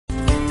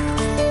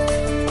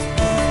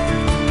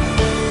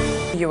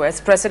U.S.,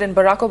 President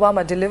Barack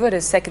Obama delivered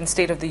his second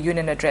State of the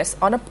Union address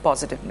on a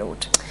positive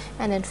note.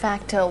 And in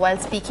fact, while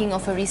speaking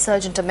of a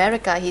resurgent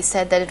America, he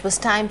said that it was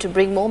time to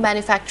bring more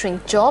manufacturing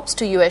jobs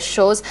to U.S.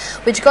 shores,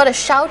 which got a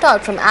shout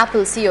out from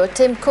Apple CEO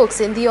Tim Cook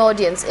in the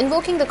audience.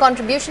 Invoking the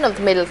contribution of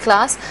the middle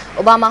class,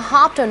 Obama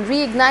harped on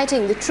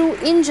reigniting the true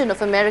engine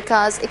of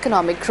America's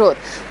economic growth,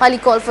 while he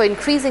called for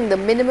increasing the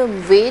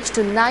minimum wage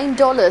to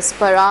 $9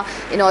 per hour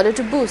in order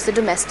to boost the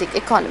domestic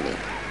economy.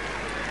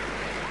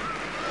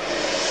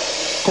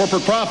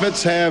 Corporate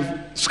profits have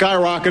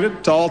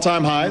skyrocketed to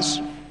all-time highs,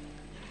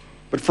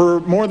 but for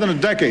more than a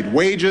decade,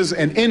 wages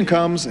and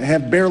incomes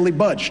have barely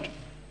budged.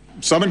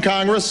 Some in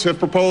Congress have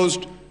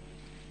proposed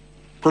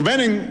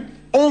preventing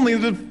only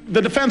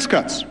the defense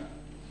cuts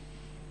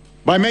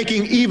by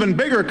making even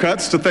bigger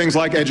cuts to things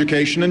like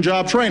education and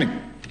job training,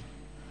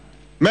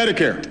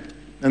 Medicare,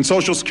 and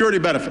Social Security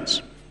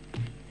benefits.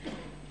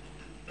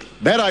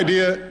 That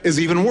idea is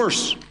even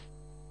worse.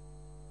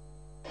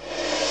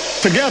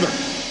 Together,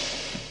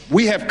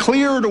 we have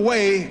cleared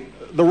away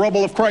the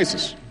rubble of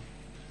crisis.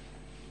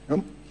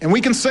 And we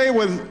can say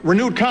with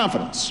renewed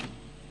confidence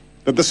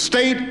that the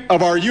state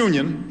of our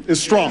union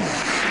is strong.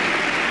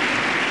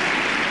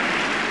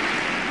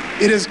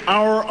 It is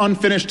our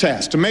unfinished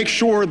task to make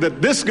sure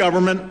that this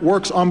government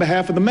works on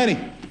behalf of the many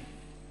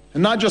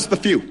and not just the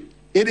few.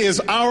 It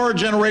is our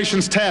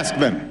generation's task,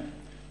 then,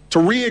 to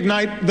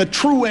reignite the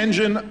true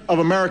engine of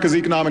America's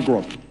economic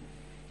growth,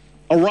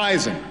 a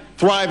rising,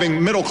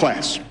 thriving middle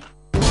class,